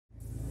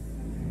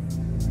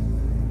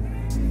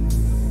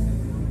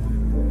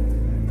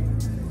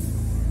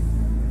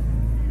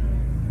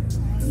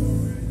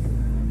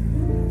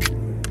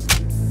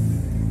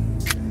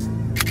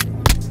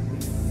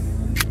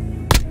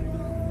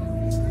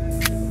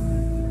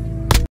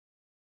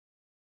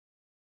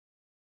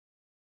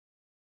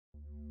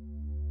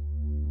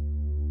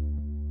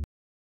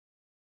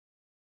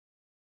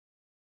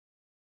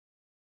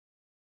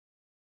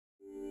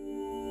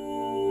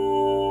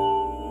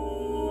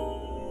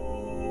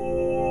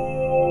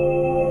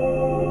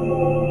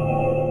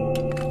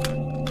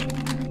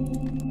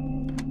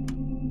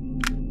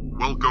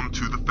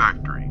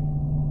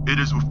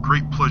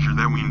pleasure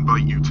that we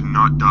invite you to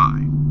not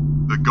die.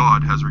 The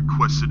god has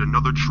requested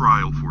another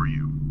trial for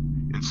you,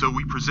 and so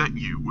we present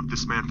you with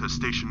this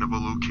manifestation of a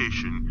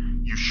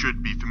location you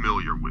should be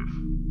familiar with.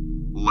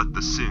 Let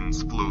the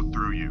sins flow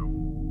through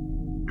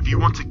you. If you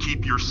want to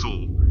keep your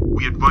soul,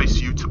 we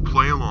advise you to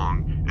play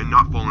along and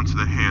not fall into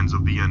the hands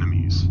of the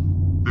enemies.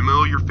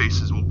 Familiar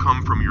faces will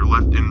come from your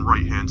left and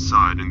right hand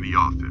side in the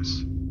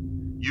office.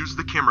 Use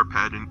the camera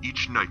pad in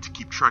each night to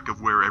keep track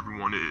of where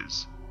everyone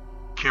is.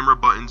 Camera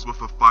buttons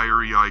with a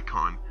fiery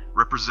icon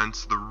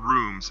represents the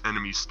rooms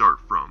enemies start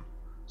from,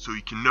 so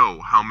you can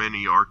know how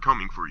many are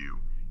coming for you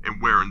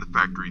and where in the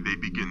factory they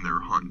begin their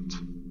hunt.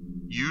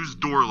 Use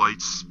door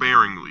lights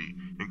sparingly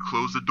and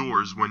close the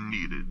doors when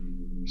needed.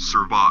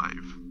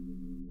 Survive.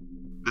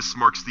 This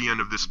marks the end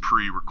of this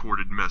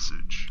pre-recorded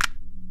message.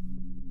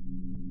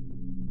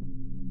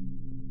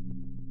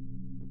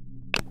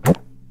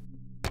 You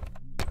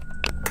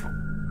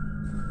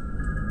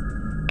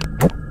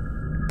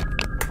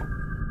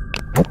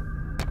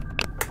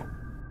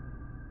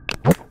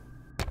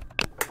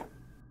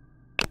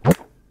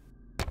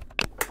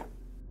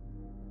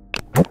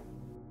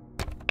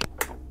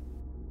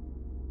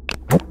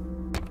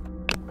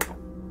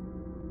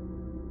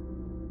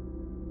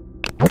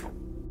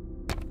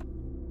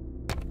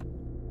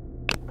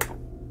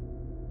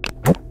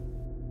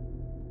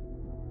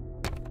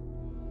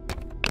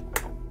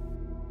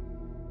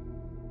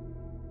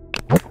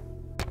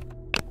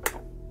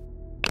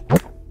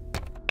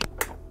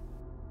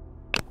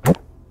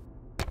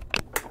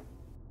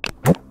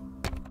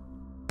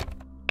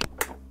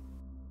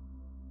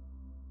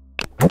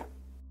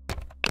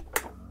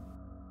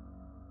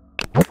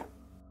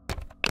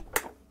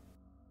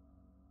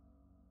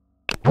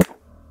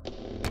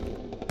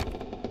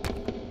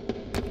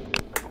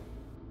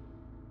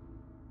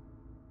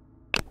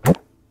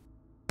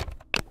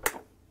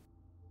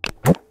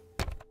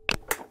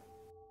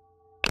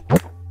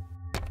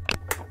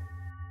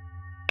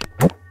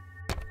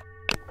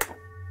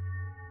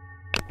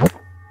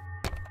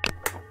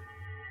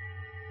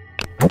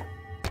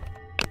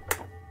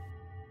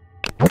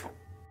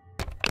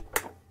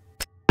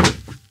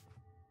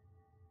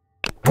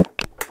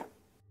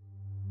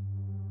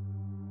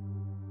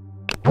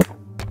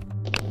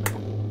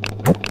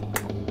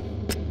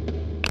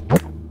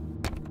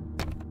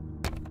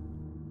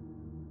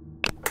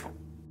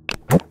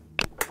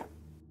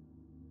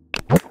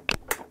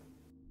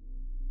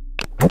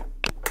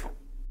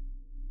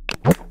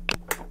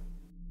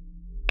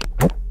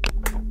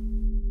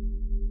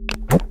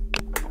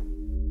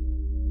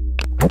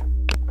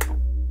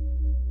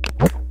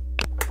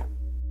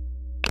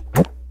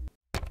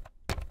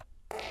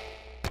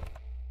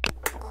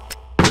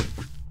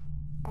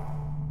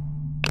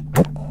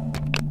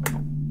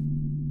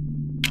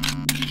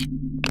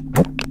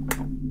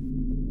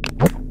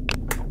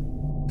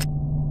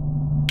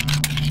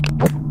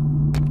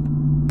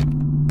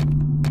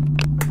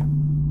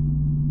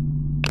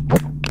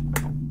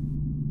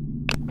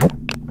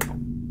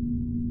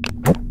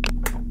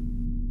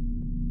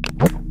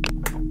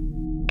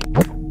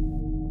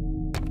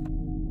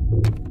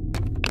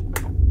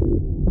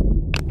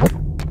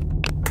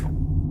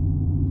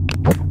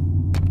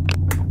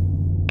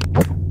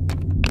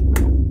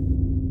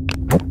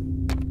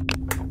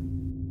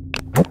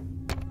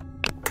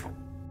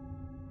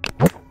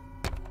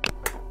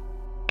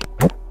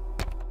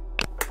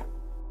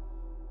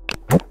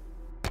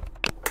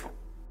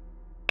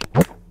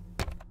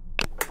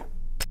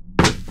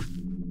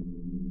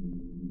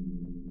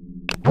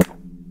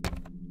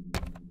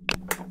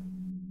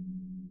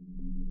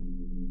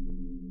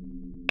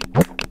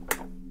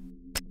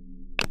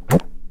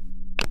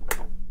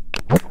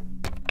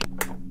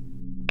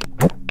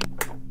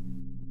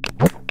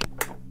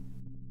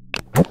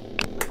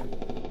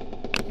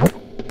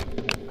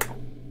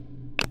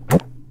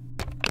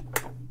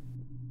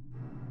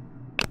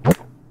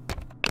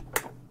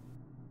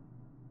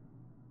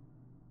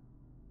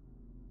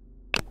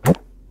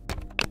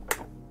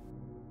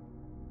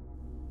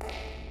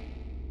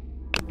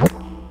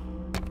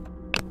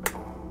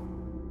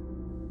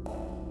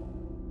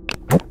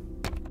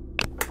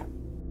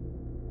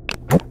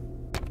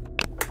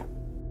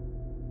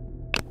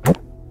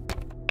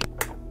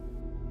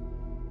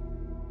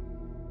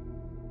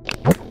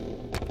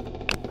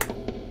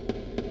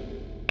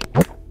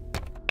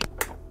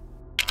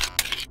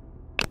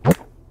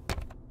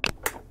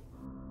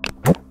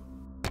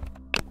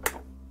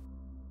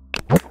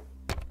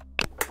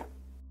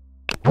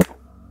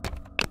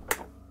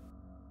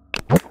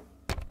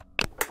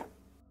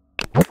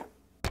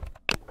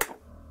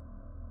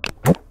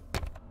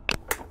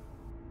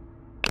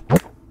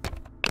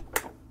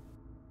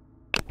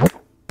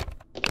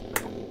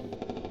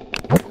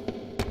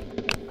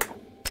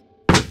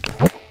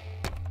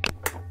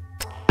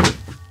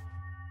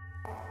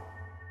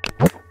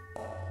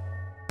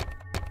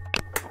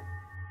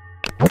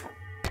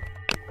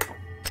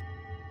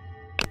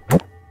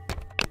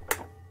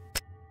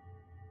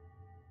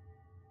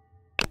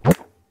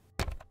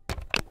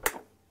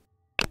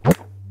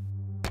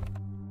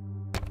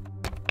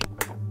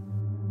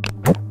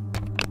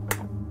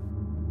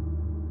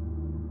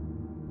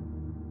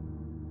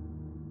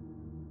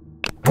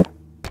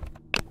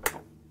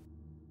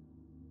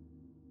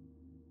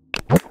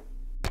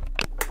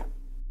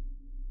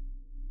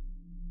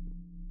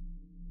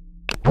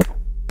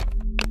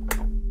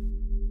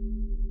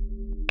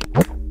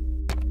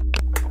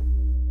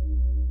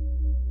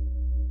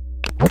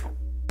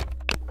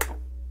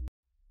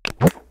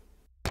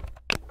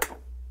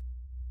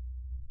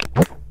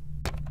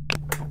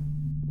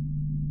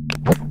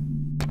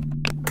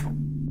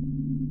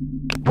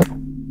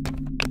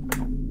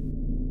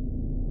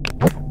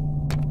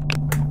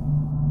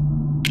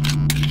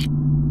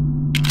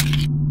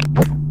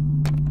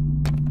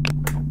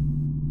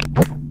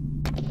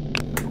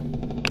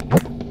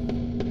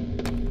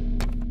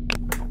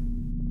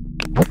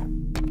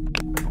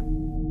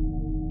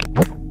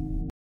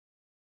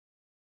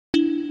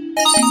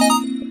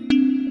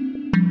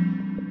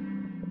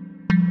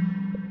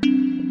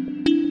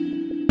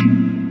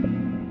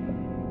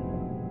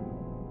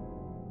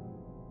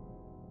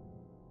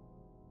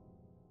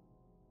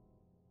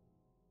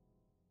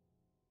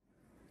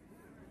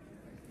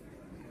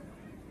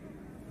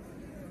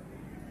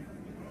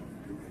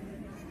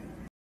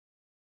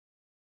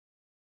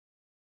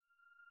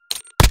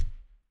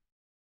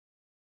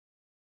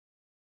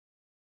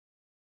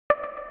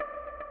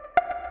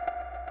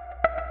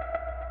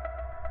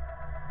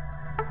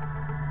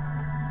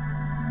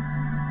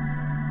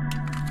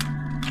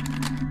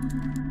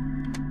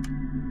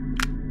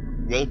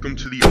Welcome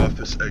to the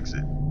office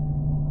exit.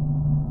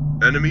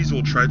 Enemies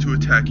will try to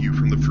attack you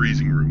from the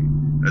freezing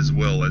room, as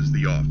well as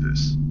the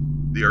office.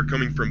 They are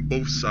coming from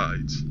both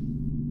sides.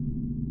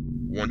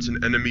 Once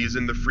an enemy is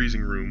in the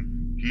freezing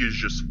room, he is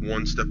just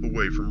one step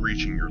away from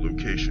reaching your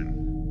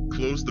location.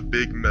 Close the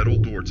big metal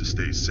door to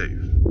stay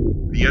safe.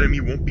 The enemy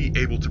won't be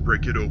able to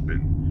break it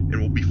open,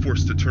 and will be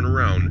forced to turn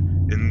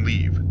around and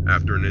leave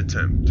after an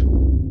attempt.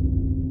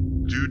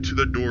 Due to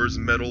the door's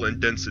metal and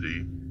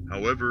density,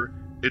 however,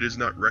 it is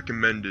not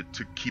recommended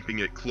to keeping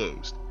it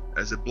closed,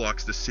 as it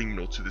blocks the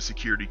signal to the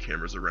security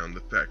cameras around the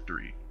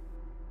factory.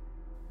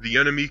 The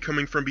enemy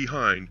coming from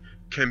behind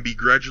can be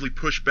gradually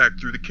pushed back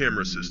through the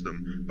camera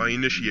system by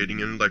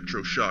initiating an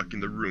electroshock in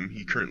the room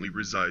he currently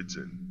resides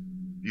in.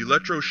 The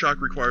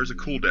electroshock requires a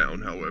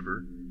cooldown,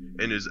 however,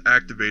 and is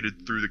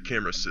activated through the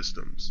camera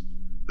systems.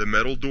 The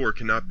metal door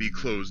cannot be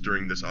closed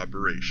during this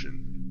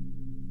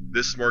operation.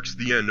 This marks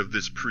the end of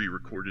this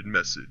pre-recorded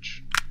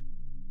message.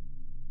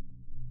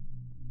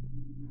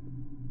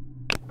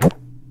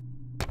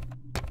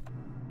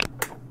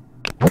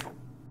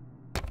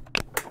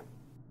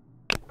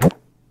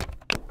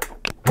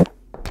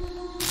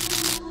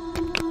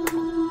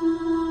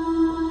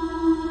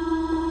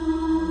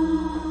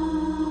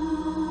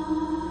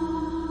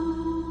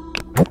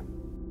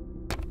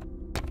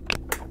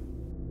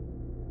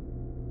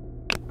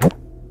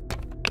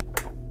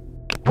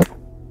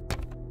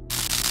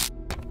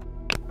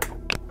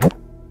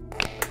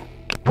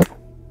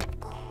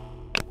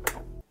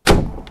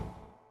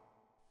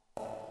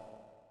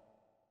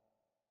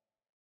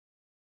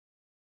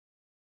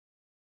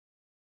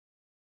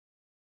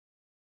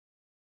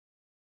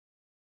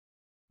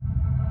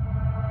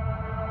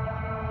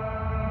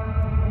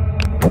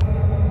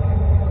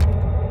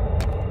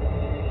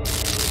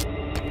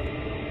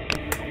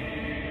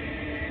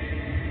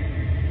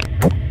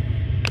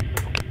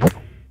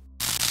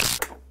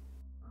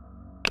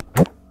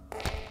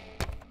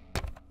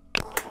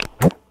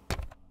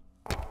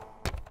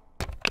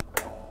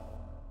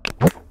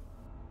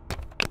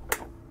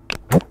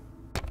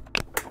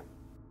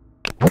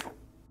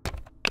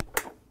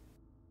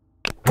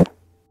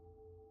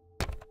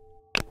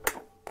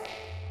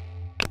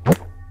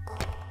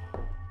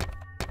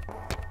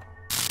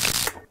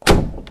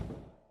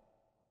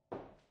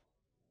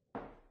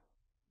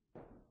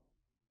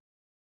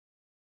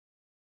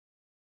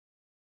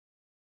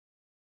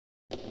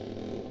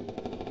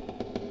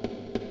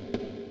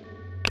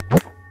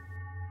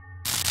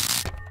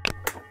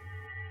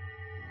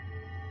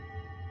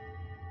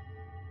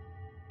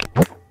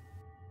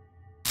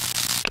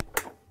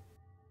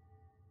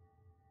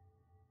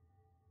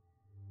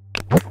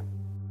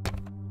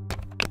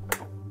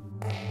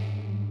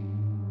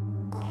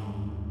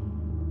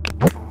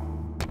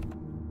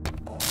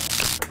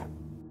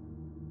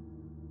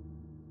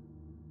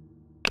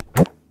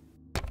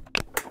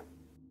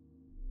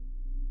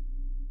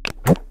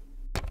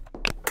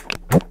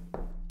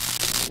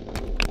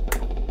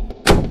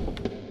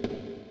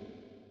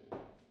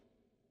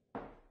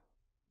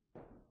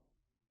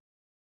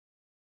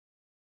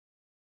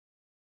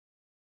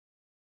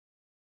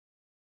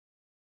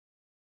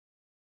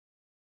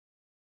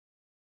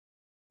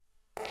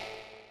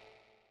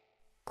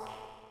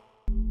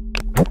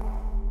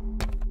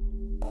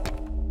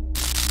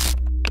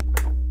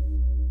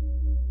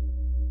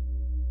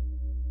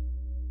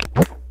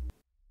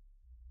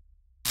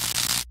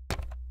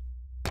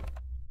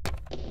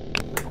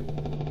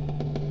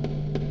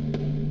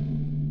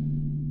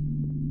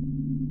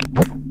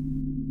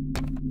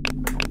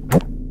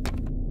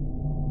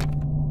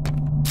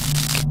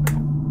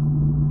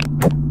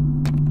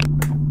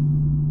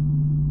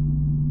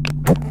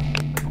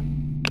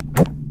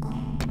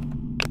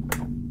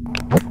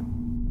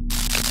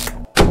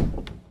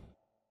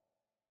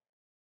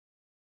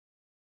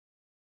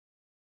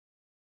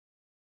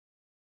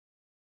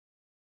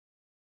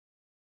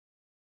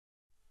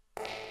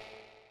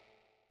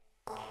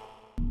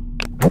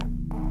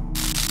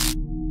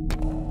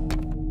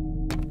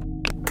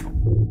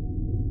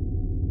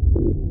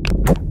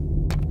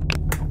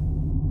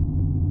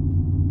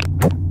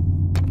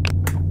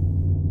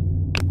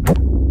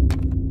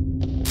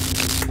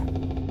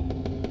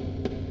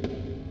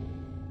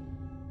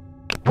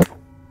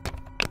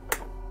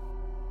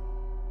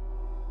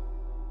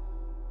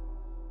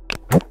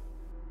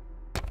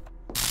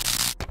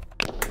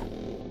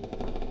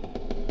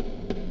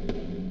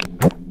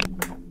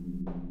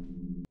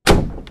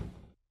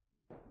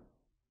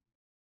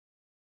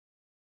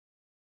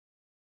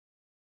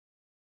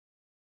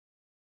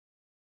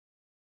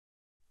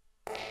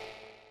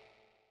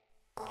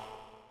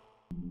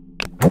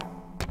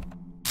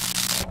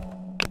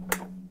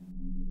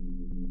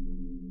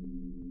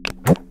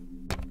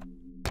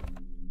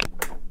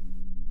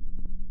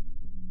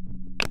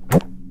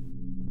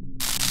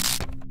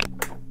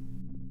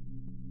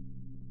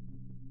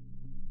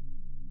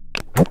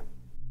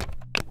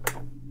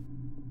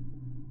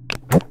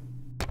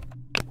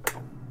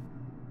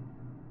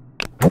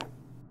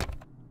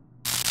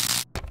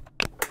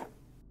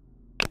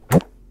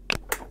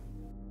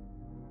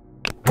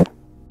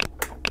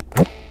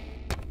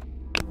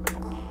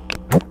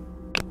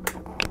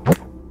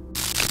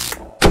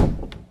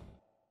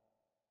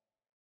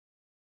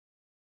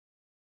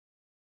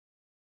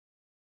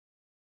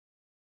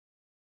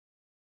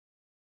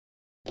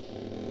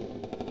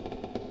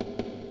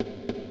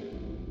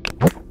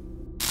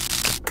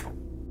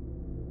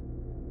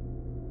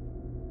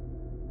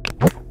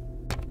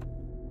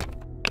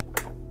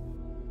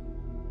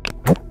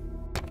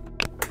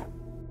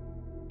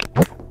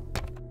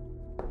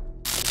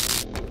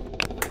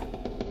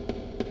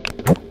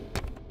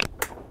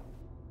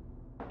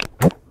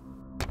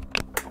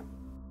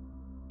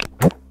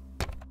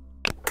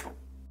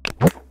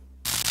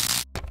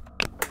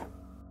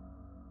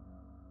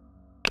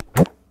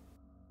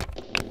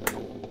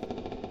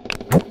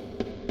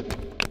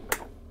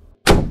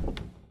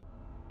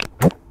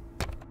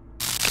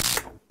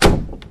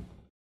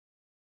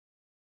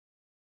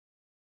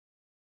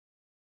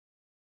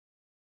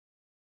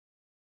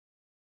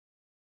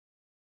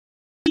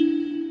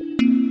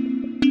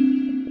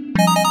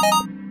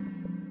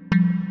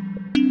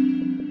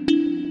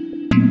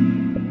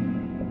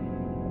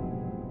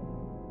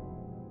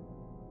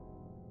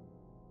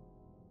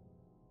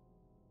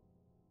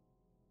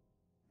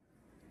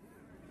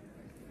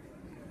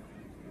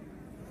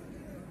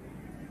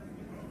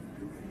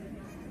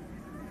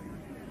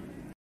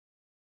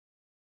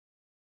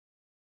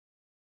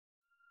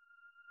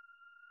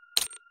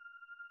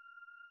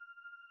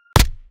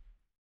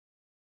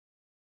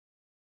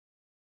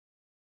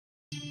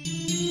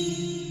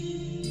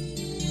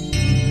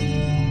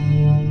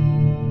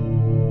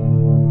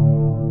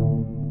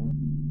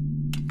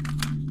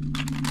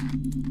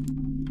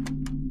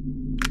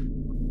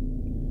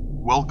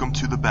 Welcome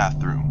to the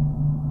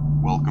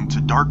bathroom. Welcome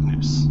to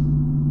darkness.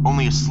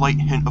 Only a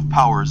slight hint of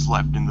power is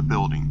left in the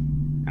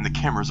building, and the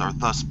cameras are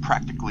thus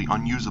practically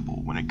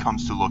unusable when it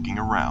comes to looking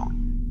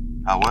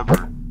around.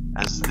 However,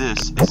 as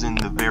this is in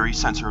the very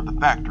center of the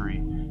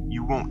factory,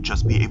 you won't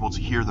just be able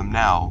to hear them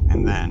now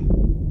and then,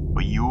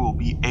 but you will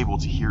be able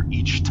to hear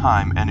each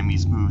time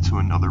enemies move to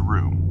another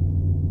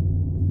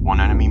room. One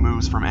enemy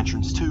moves from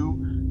entrance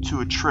 2 to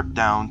a trip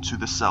down to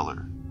the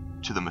cellar,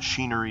 to the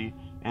machinery,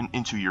 and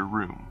into your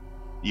room.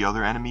 The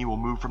other enemy will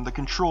move from the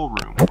control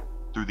room,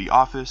 through the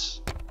office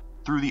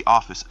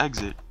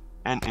exit,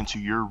 and into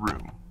your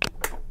room.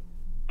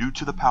 Due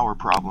to the power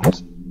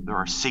problems, there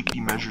are safety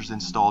measures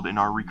installed in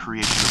our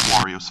recreation of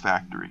Wario's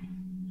factory.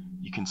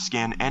 You can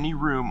scan any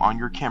room on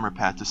your camera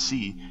pad to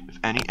see if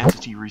any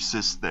entity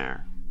resists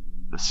there.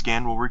 The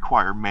scan will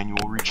require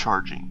manual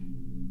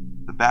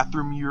recharging. The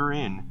bathroom you're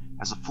in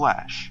has a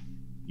flash.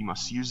 You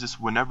must use this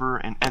whenever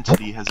an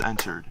entity has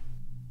entered.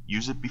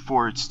 Use it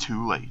before it's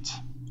too late.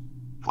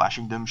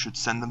 Flashing them should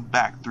send them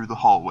back through the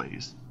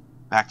hallways,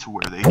 back to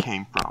where they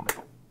came from.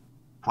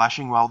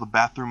 Flashing while the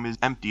bathroom is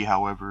empty,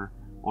 however,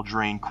 will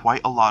drain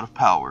quite a lot of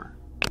power.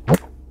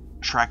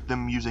 Track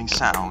them using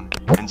sound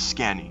and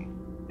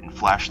scanning, and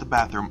flash the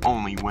bathroom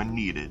only when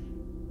needed.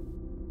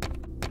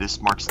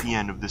 This marks the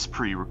end of this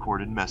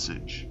pre-recorded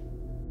message.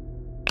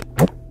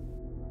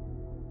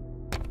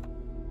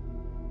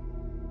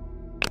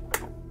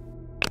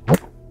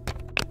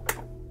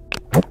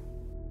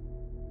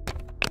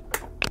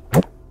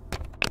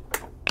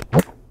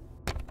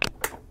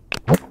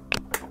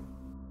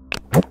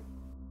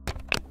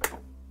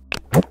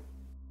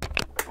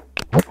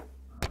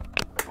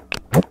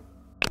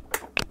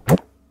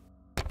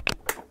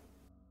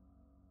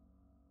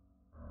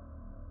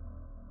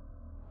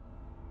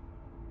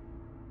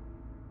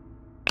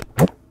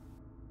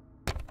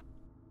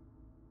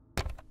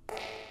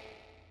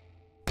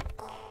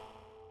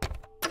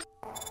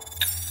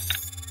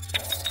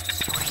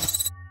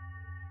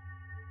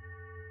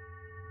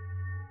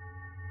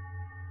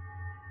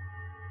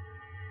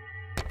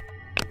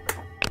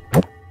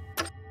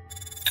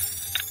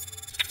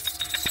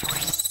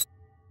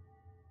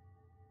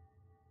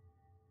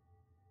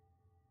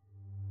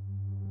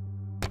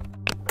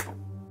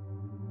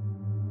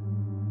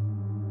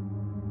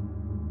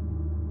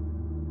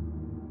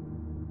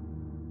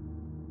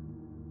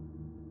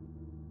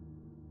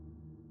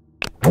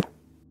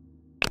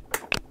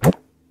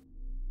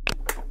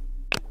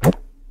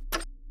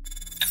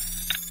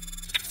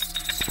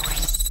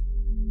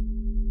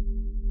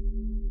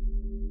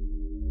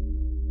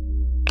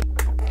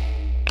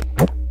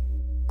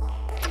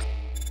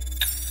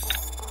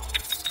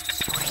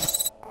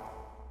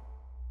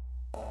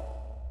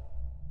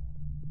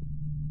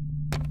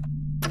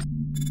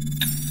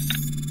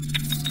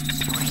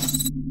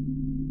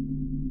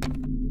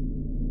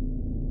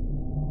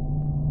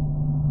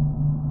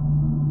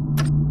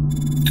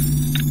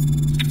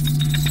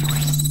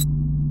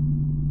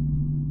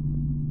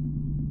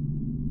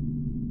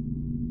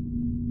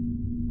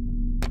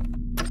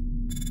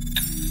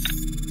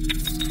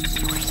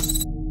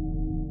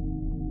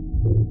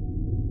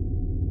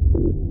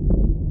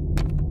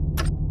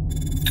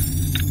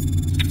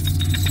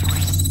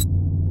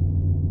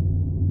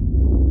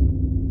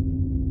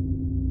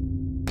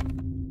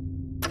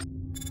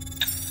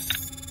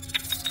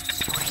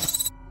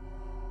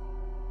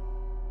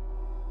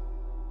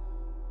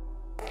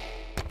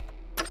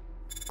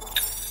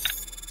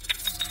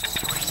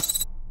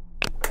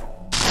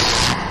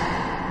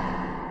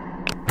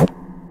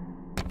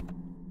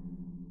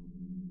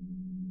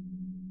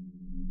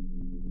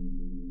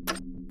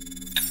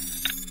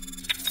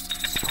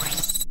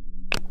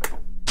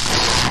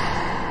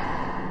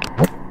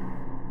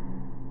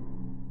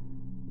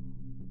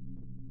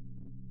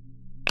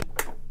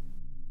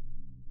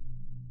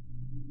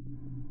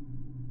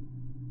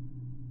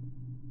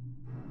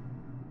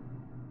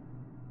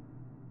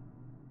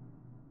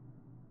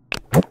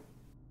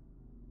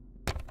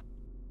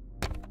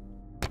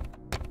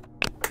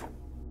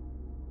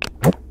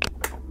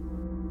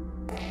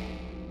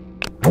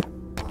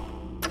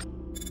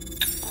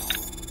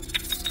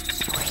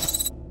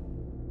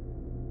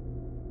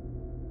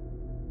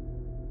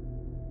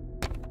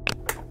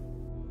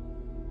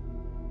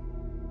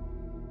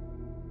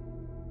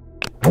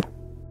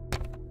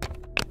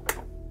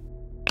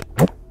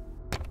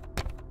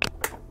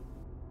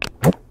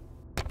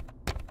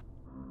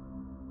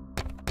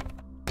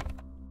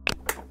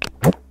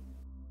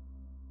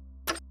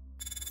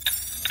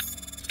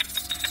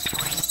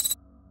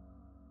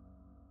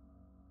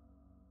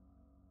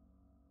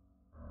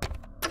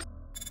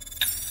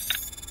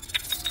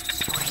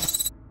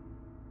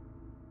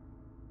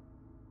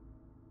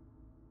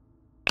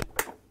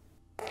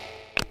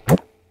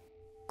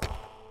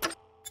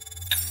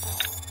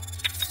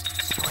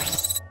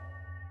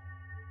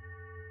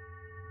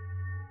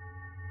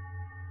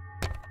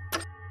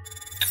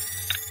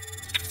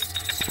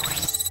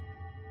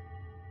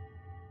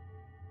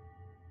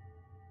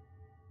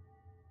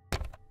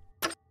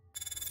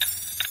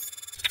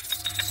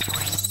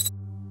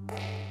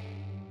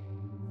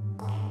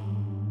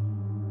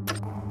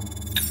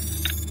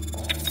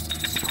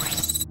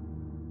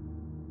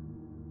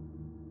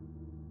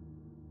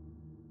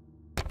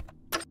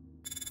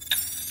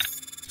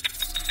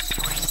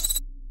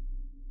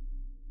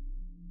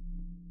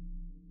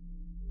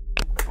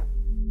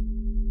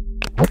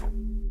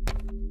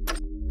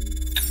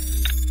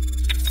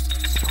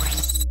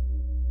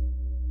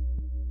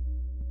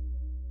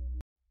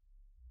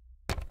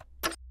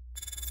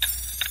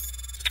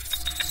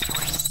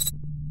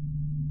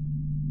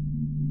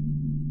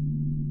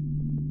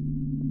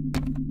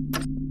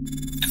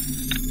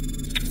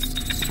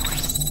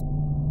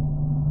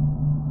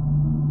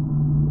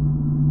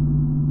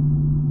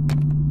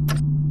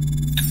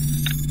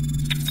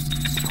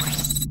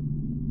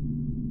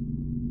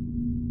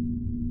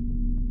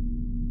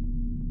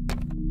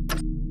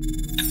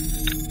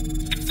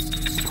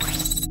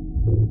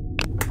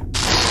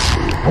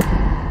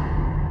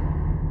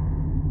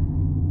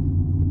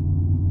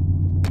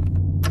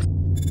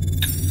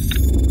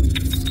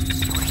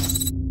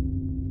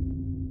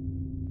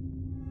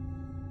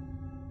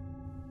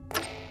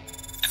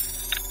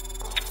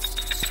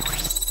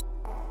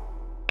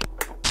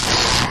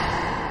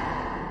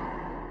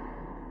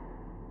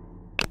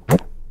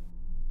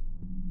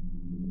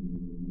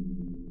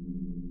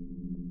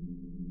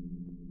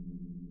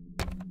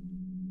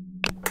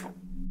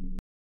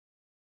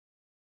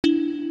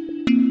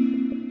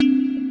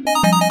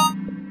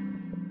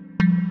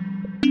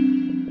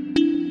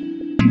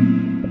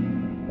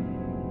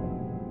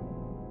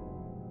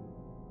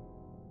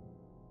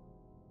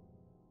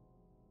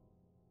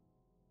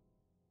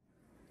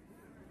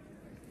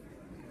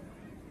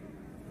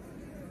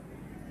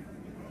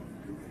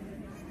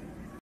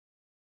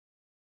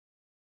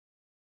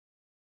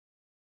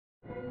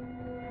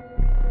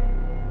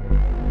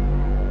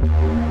 Welcome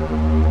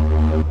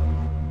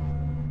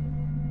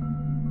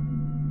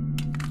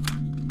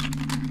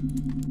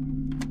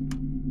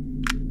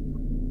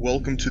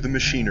to the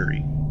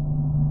machinery.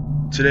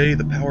 Today,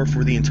 the power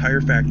for the entire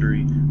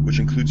factory, which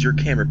includes your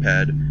camera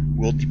pad,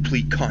 will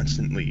deplete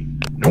constantly,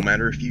 no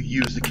matter if you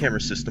use the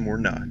camera system or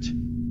not.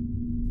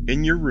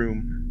 In your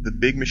room, the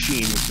big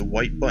machine with the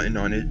white button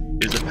on it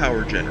is a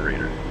power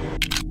generator.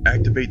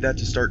 Activate that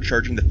to start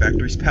charging the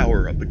factory's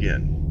power up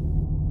again.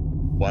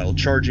 While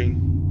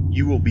charging,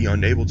 you will be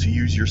unable to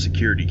use your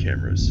security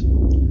cameras.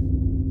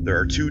 There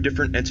are two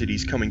different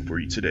entities coming for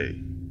you today.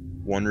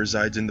 One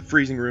resides in the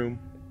freezing room,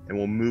 and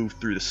will move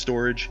through the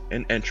storage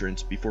and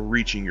entrance before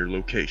reaching your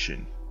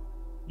location.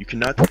 You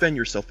cannot defend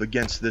yourself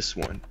against this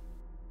one.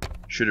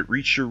 Should it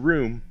reach your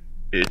room,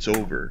 it's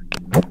over.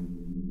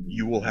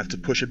 You will have to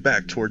push it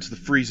back towards the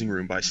freezing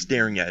room by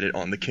staring at it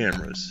on the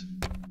cameras.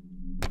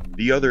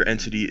 The other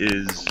entity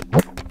is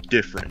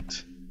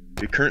different.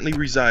 It currently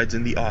resides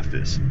in the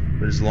office,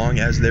 but as long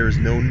as there is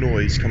no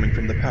noise coming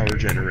from the power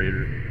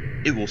generator,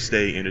 it will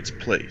stay in its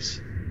place.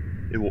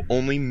 It will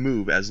only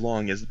move as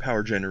long as the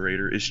power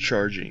generator is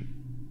charging.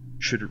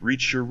 Should it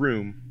reach your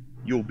room,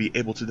 you will be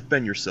able to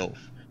defend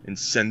yourself and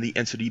send the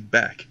entity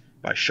back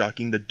by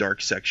shocking the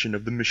dark section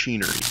of the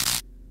machinery.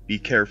 Be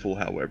careful,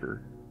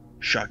 however.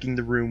 Shocking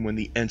the room when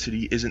the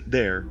entity isn't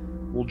there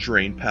will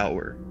drain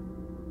power.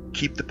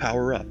 Keep the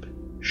power up.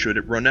 Should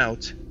it run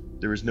out,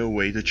 there is no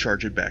way to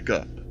charge it back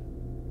up.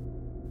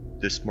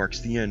 This marks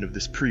the end of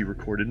this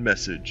pre-recorded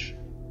message.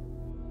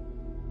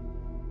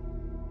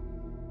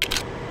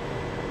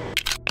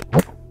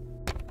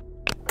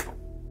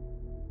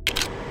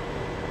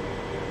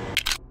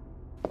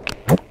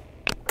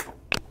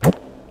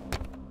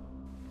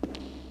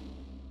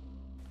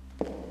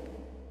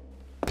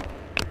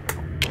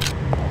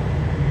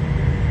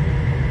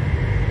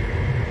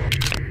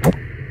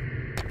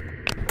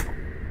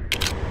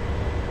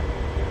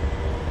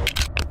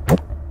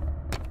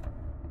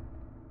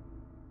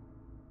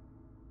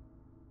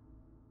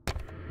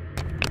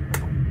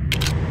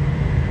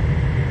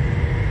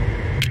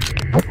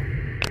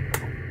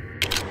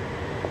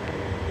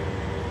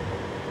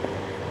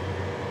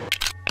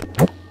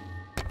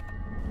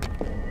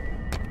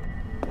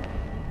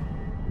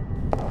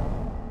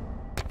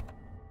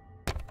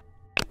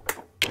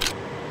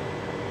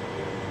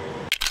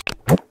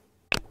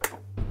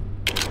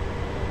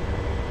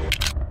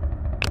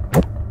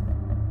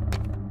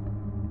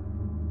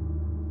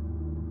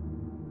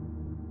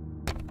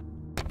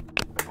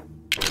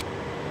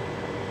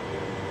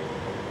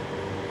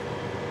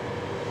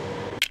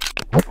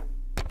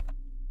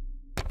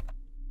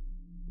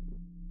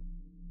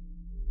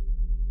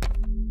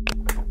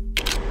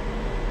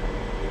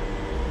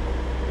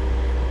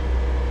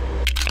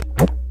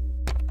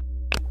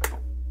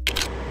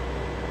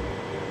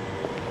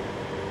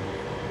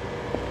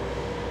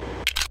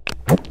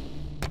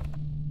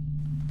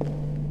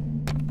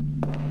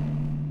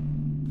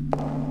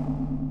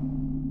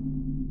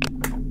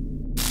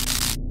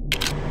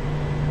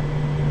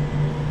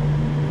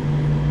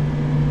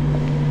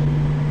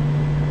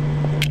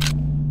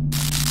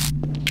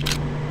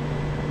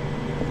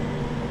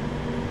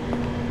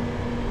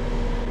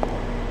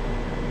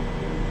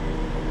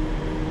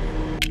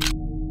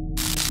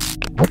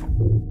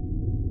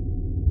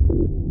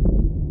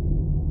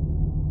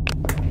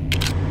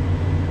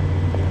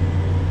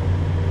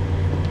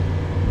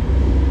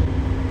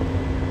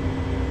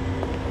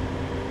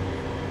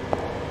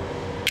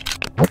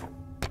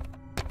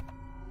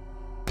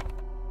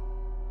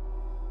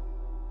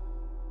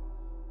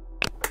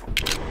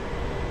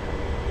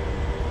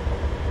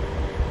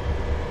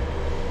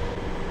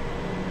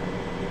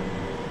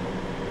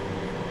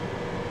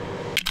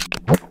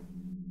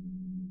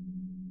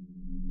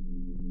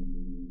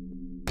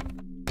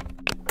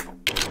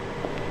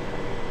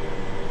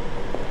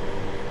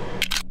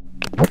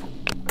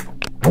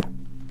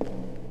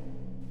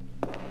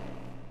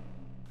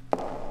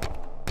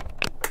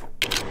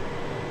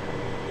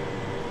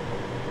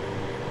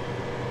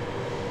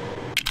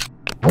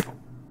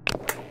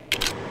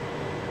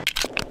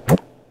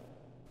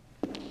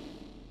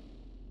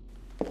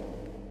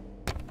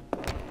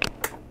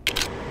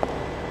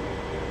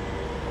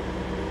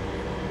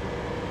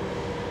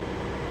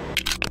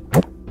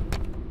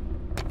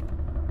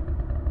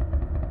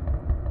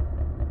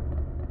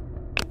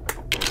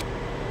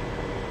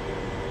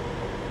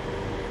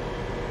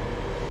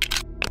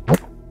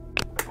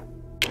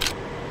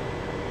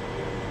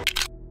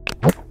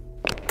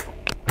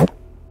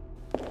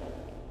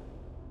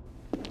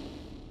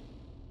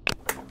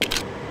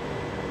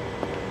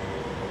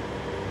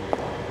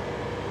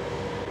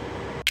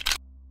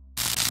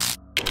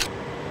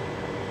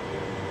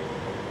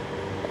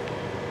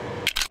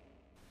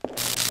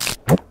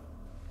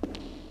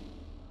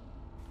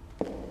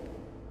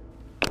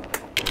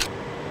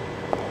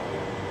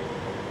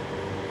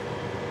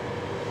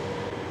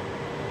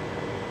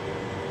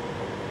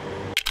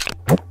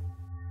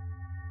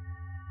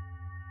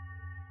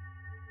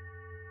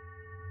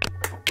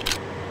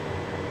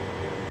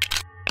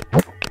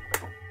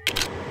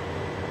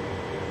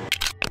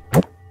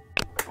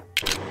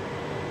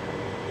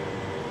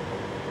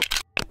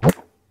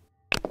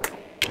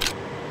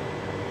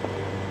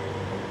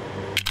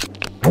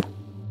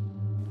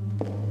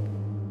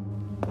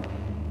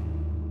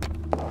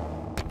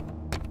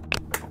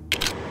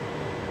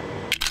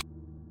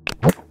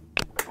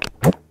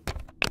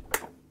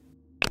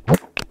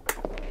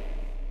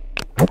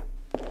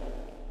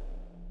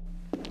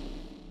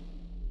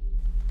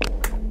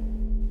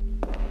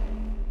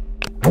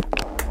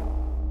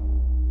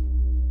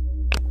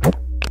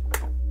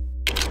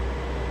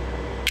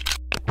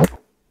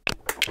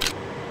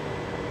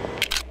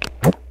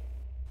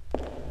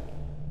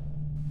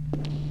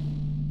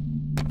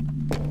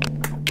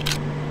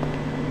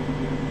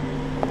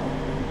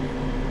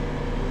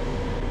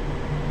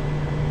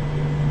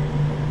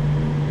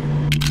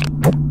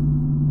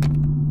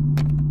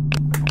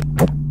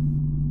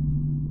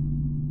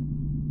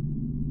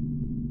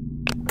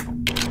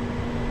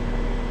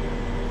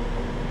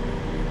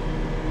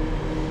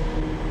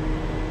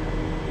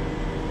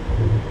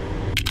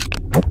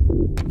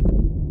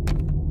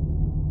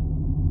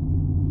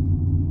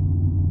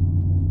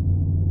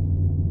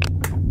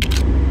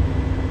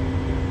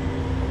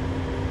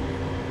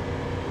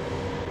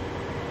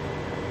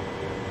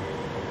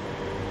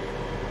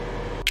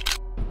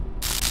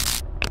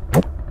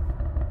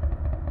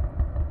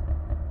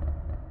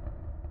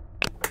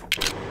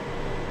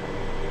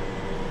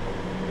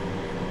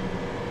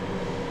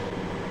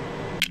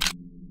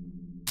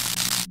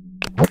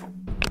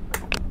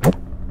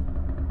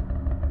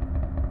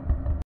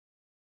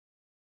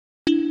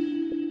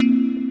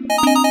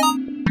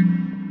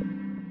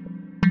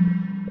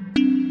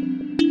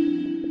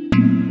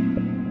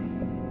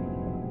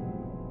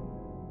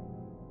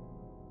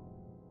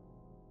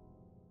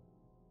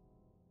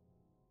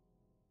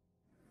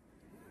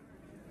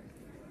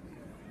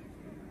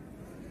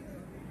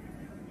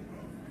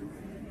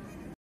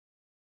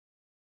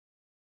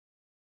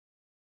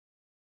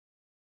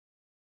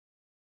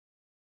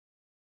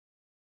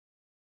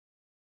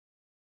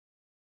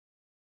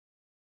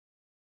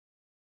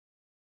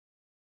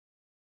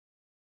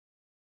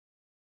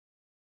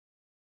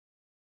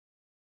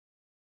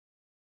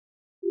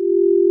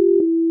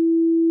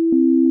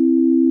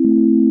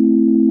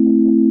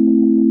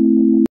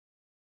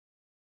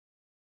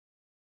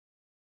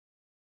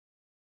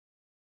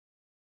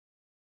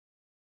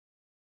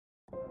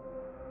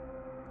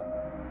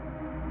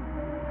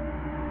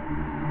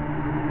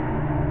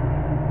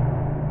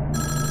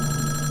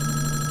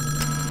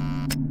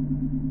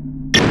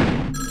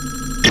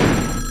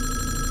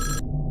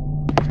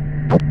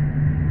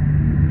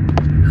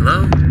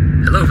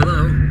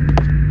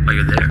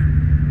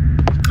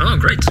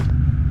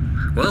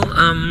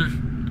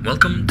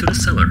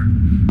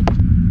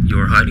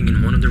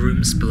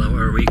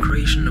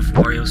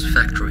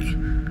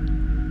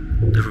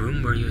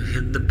 room where you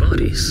hid the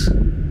bodies.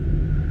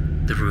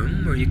 The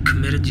room where you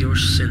committed your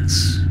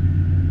sins.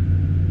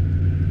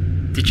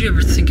 Did you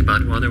ever think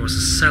about why there was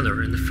a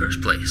cellar in the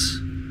first place?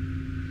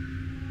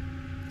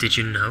 Did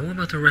you know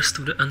about the rest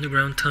of the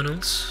underground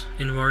tunnels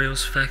in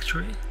Wario's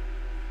factory?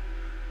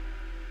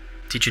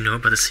 Did you know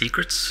about the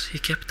secrets he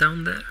kept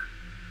down there?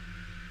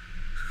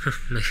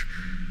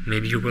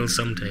 Maybe you will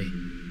someday.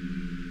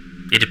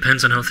 It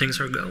depends on how things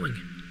are going.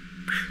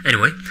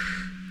 Anyway,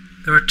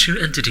 there are two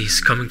entities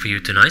coming for you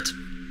tonight.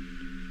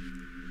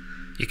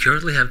 You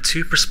currently have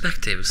two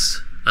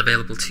perspectives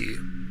available to you.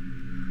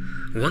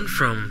 One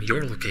from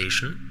your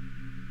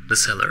location, the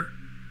cellar,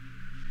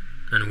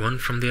 and one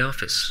from the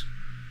office.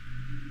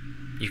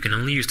 You can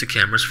only use the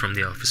cameras from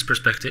the office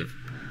perspective,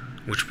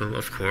 which will,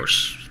 of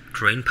course,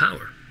 drain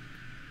power.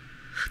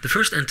 The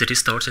first entity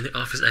starts in the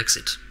office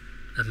exit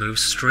and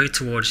moves straight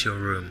towards your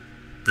room,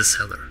 the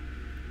cellar.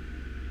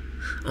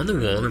 On the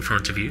wall in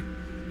front of you,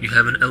 you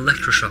have an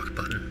electroshock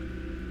button.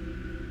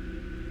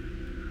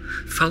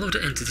 Follow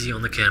the entity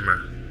on the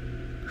camera,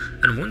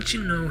 and once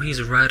you know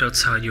he's right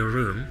outside your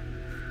room,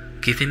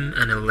 give him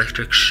an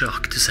electric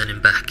shock to send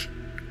him back.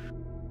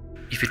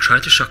 If you try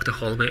to shock the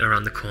hallway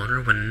around the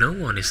corner when no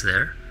one is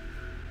there,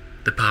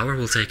 the power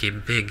will take a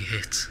big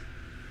hit.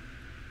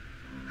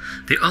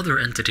 The other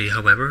entity,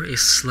 however,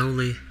 is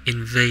slowly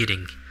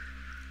invading,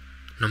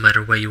 no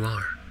matter where you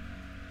are.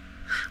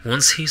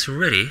 Once he's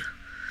ready,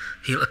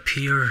 he'll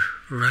appear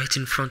right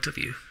in front of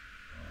you.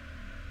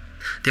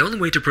 The only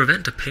way to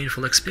prevent a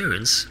painful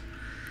experience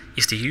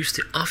is to use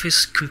the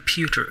office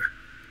computer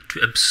to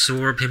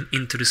absorb him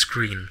into the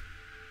screen,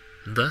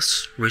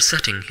 thus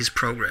resetting his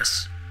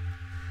progress.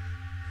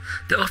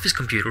 The office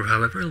computer,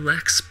 however,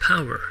 lacks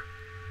power.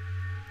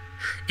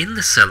 In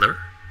the cellar,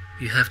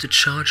 you have to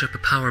charge up a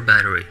power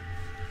battery.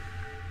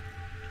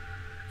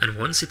 And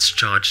once it's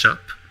charged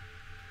up,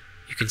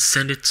 you can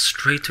send it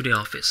straight to the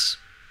office.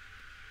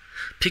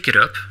 Pick it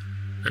up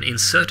and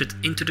insert it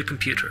into the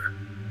computer,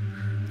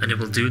 and it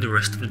will do the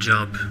rest of the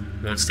job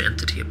once the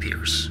entity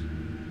appears.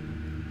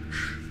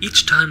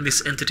 Each time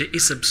this entity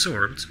is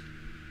absorbed,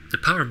 the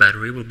power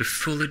battery will be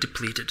fully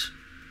depleted,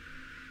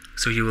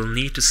 so you will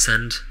need to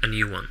send a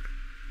new one.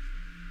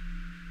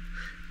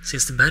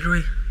 Since the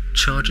battery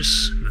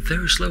charges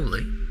very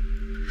slowly,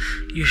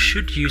 you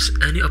should use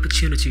any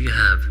opportunity you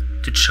have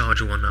to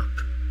charge one up.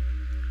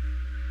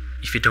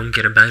 If you don't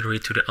get a battery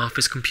to the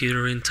office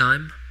computer in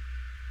time,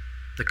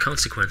 the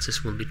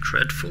consequences will be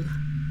dreadful.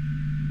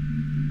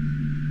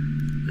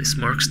 This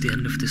marks the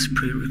end of this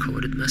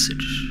pre-recorded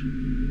message.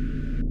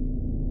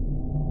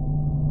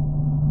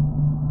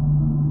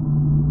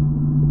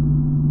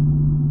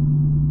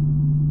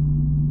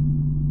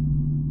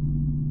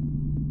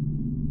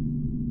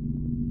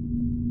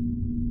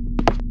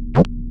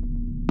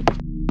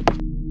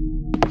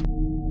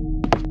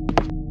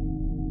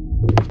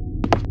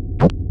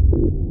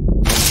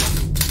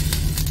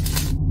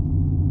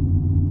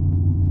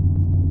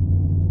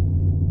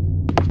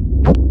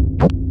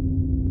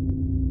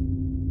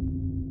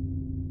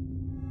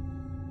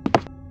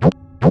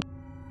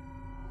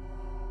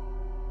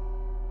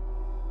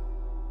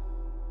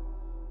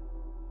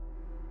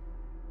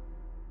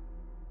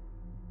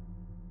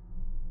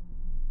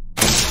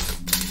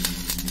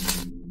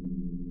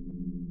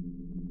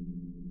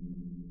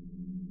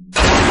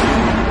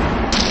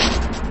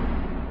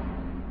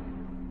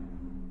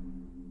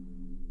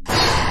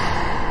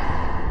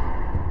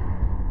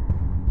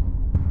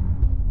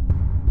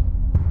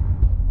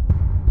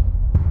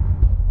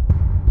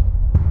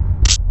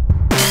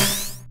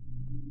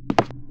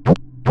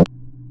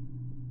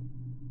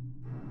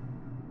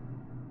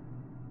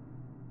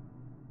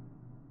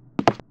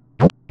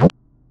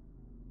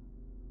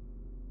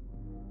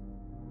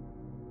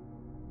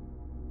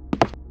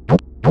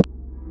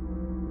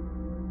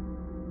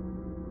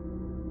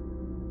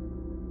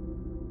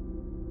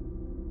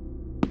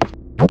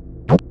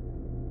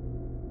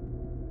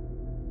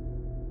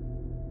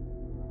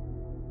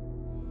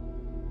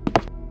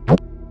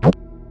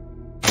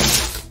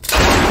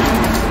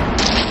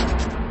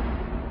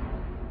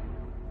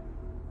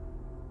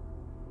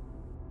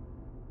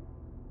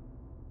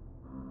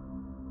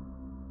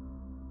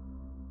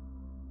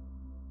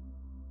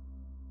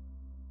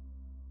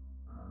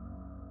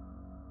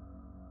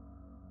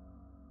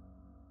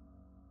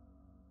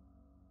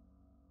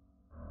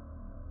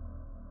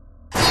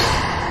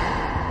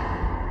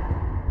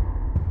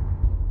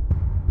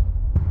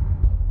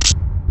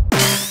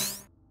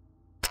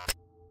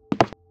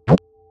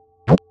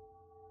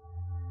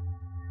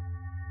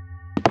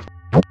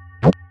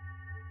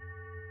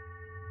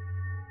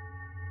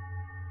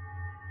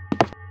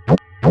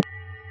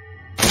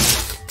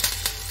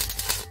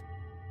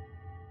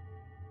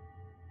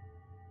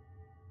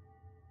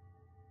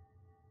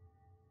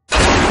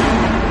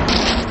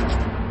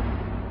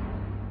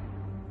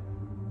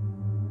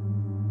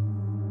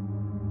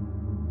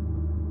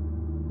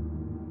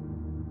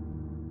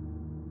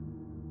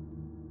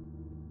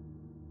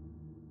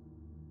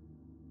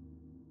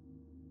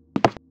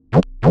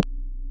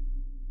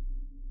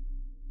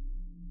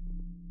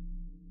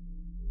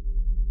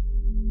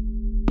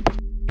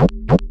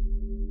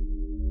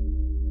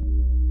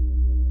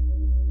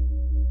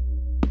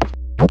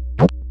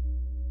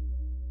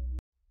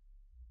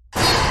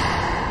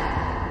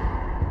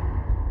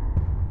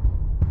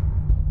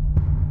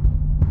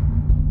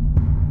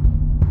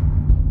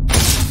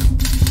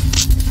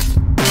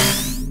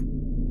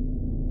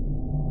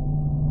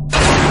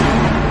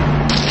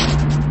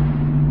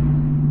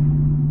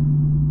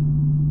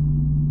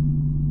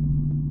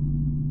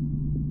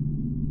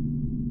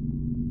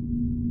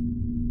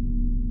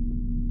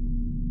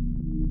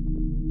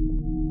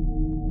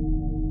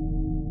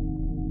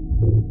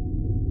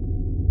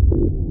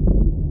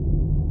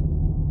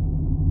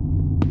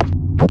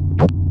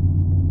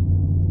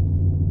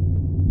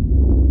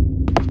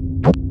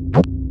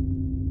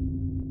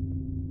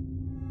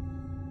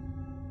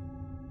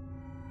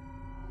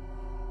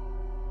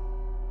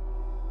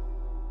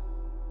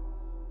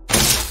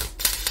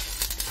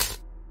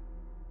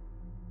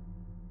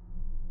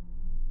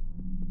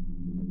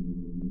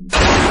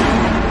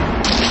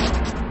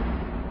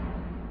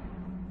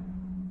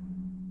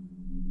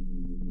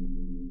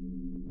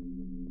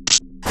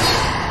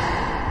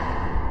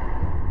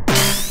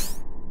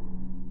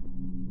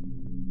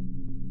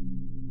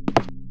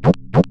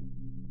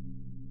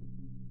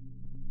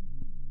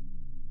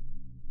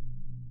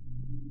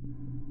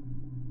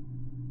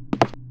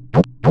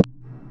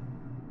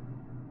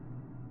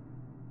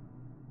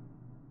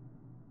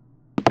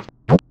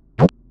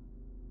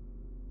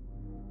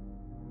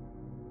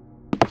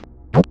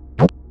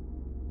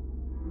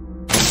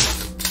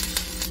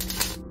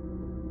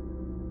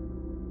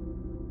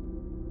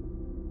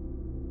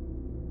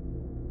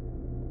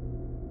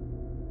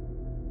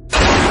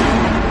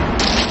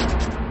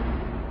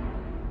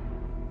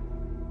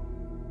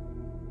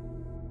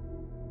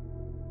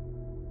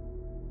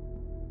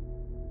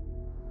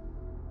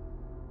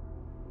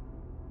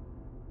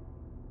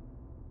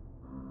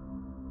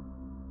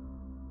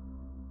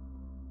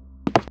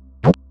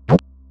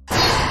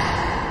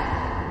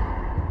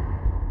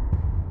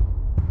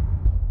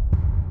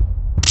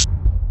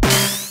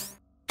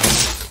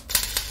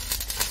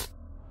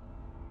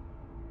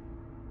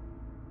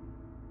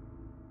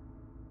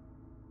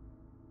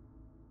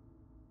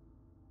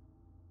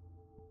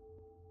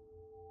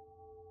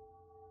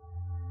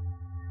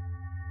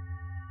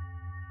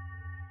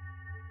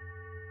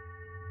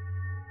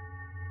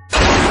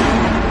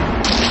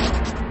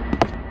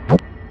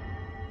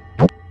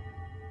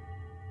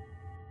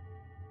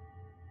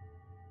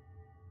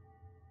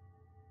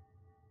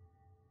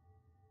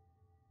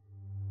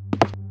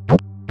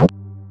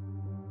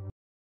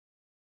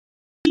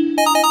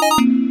 You